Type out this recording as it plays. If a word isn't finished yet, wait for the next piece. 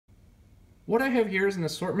What I have here is an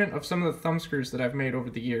assortment of some of the thumb screws that I've made over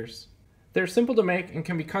the years. They're simple to make and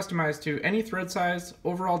can be customized to any thread size,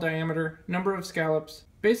 overall diameter, number of scallops,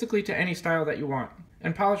 basically to any style that you want.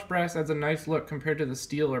 And polished brass adds a nice look compared to the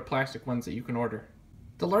steel or plastic ones that you can order.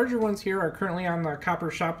 The larger ones here are currently on the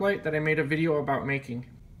copper shop light that I made a video about making.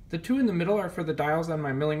 The two in the middle are for the dials on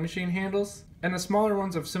my milling machine handles, and the smaller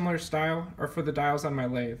ones of similar style are for the dials on my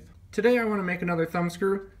lathe. Today I want to make another thumb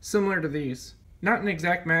screw similar to these. Not an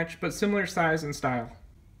exact match, but similar size and style.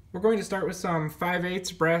 We're going to start with some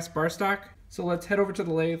 5/8 brass bar stock, so let's head over to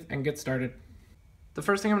the lathe and get started. The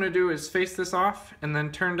first thing I'm going to do is face this off and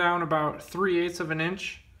then turn down about 3/8 of an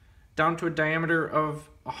inch down to a diameter of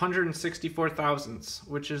 164 thousandths,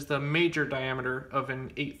 which is the major diameter of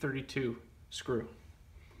an 832 screw.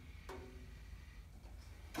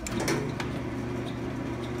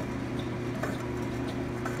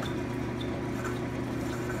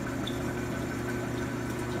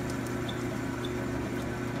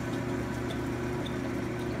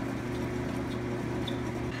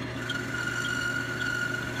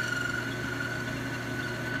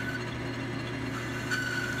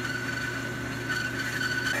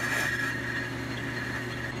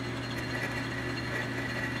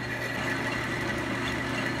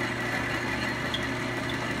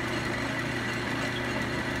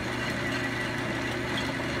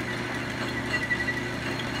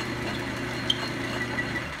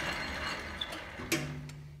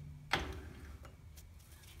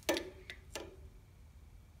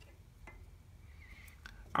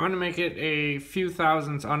 I'm going to make it a few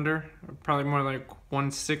thousandths under, probably more like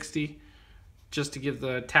 160, just to give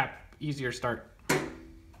the tap easier start.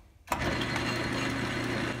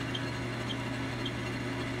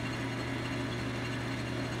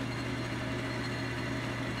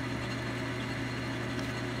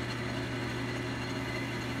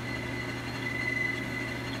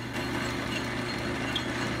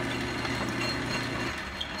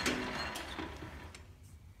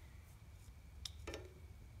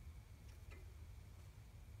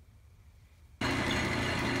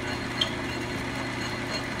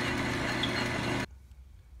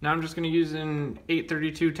 Now I'm just going to use an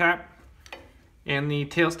 832 tap and the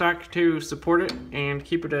tailstock to support it and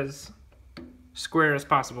keep it as square as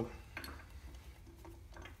possible.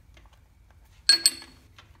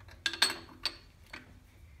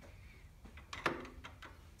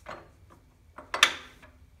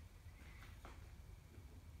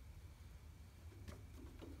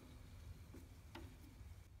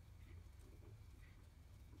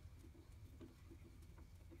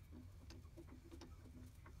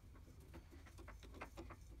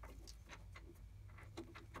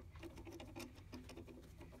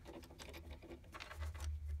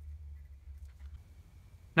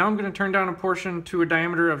 Now I'm going to turn down a portion to a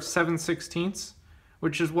diameter of 7/16,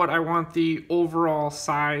 which is what I want the overall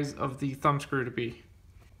size of the thumb screw to be.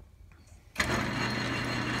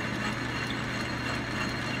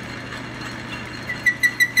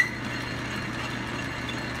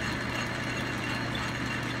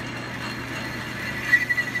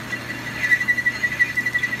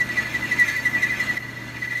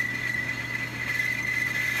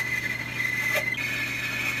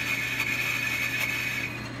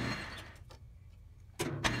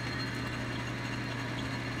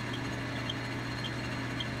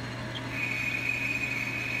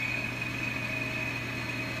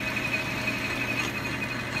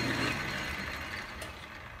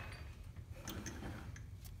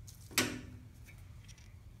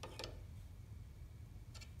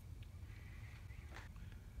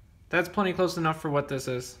 That's plenty close enough for what this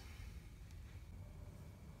is.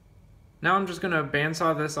 Now I'm just going to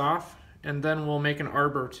bandsaw this off, and then we'll make an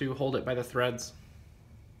arbor to hold it by the threads.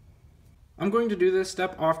 I'm going to do this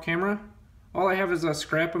step off camera. All I have is a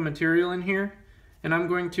scrap of material in here, and I'm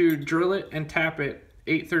going to drill it and tap it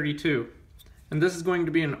 832. And this is going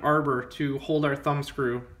to be an arbor to hold our thumb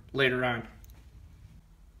screw later on.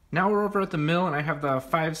 Now we're over at the mill, and I have the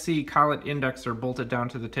 5C collet indexer bolted down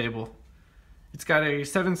to the table. It's got a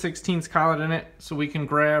 7/16 collet in it, so we can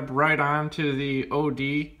grab right onto the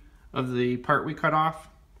OD of the part we cut off.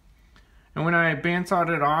 And when I bandsawed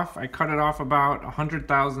it off, I cut it off about 100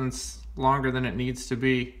 thousandths longer than it needs to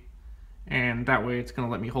be, and that way it's going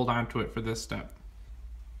to let me hold on to it for this step.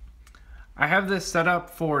 I have this set up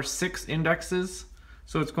for 6 indexes,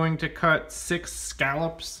 so it's going to cut 6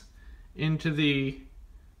 scallops into the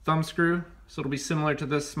thumb screw, so it'll be similar to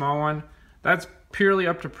this small one. That's purely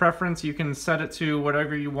up to preference. You can set it to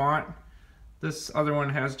whatever you want. This other one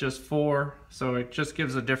has just 4, so it just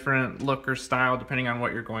gives a different look or style depending on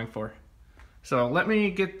what you're going for. So let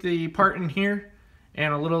me get the part in here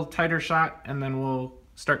and a little tighter shot, and then we'll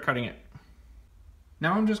start cutting it.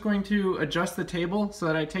 Now I'm just going to adjust the table so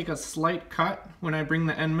that I take a slight cut when I bring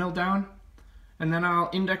the end mill down, and then I'll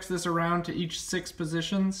index this around to each 6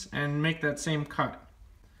 positions and make that same cut.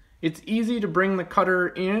 It's easy to bring the cutter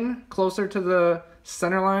in closer to the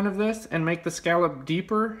center line of this and make the scallop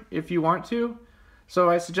deeper if you want to. So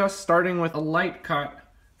I suggest starting with a light cut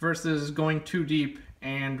versus going too deep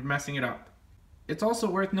and messing it up. It's also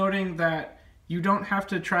worth noting that you don't have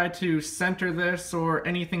to try to center this or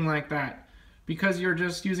anything like that, because you're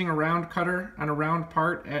just using a round cutter on a round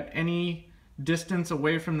part at any distance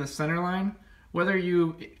away from the center line. Whether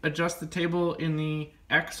you adjust the table in the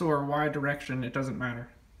X or Y direction, it doesn't matter.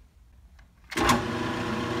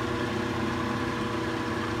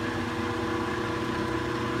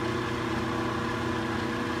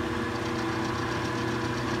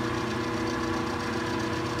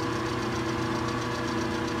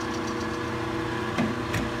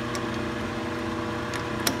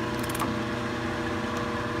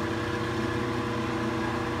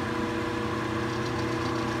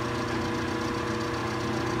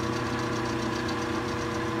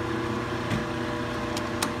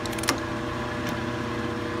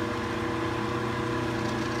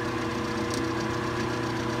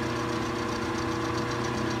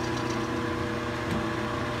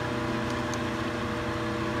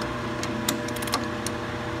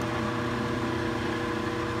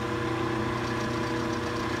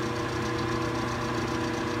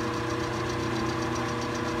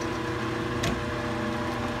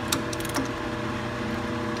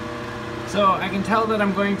 So I can tell that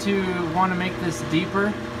I'm going to want to make this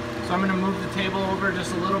deeper, so I'm going to move the table over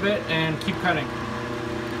just a little bit and keep cutting.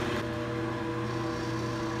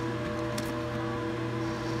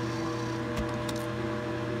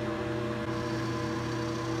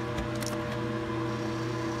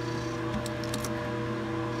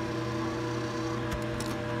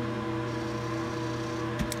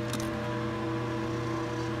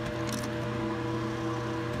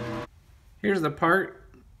 Here's the part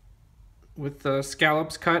with the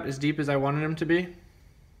scallops cut as deep as I wanted them to be.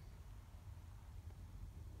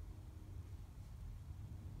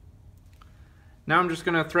 Now I'm just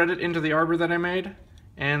going to thread it into the arbor that I made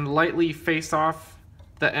and lightly face off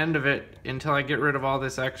the end of it until I get rid of all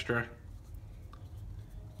this extra.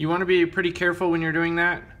 You want to be pretty careful when you're doing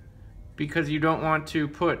that, because you don't want to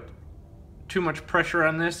put too much pressure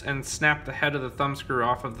on this and snap the head of the thumb screw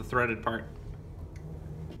off of the threaded part.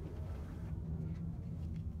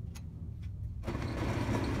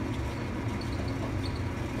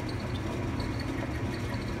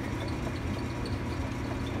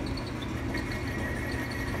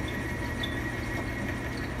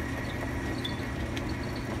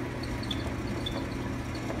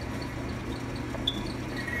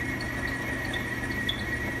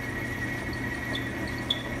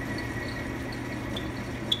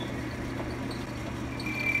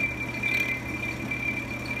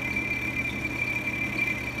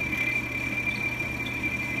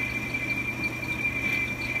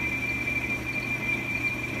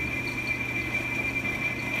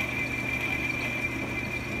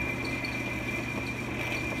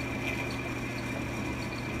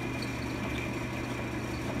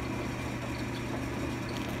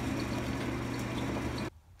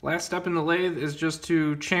 Last step in the lathe is just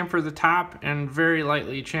to chamfer the top and very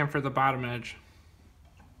lightly chamfer the bottom edge.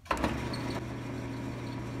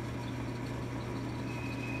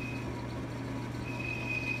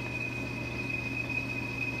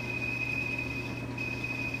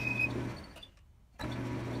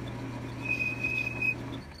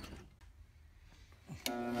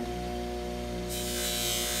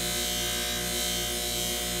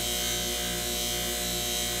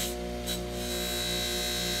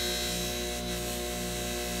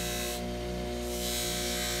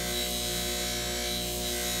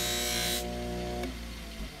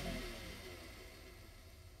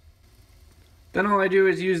 Then all I do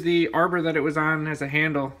is use the arbor that it was on as a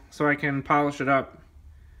handle so I can polish it up.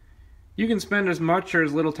 You can spend as much or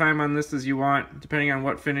as little time on this as you want, depending on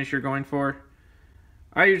what finish you're going for.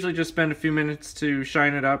 I usually just spend a few minutes to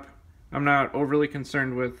shine it up. I'm not overly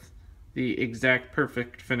concerned with the exact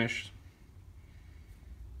perfect finish.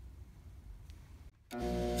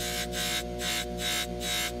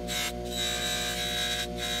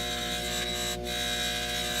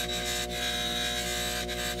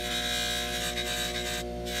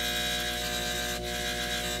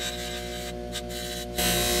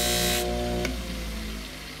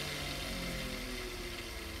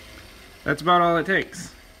 That's about all it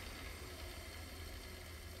takes.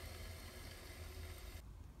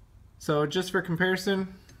 So just for comparison,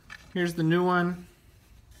 here's the new one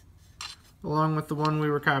along with the one we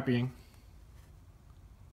were copying.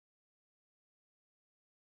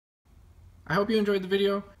 I hope you enjoyed the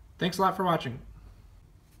video. Thanks a lot for watching.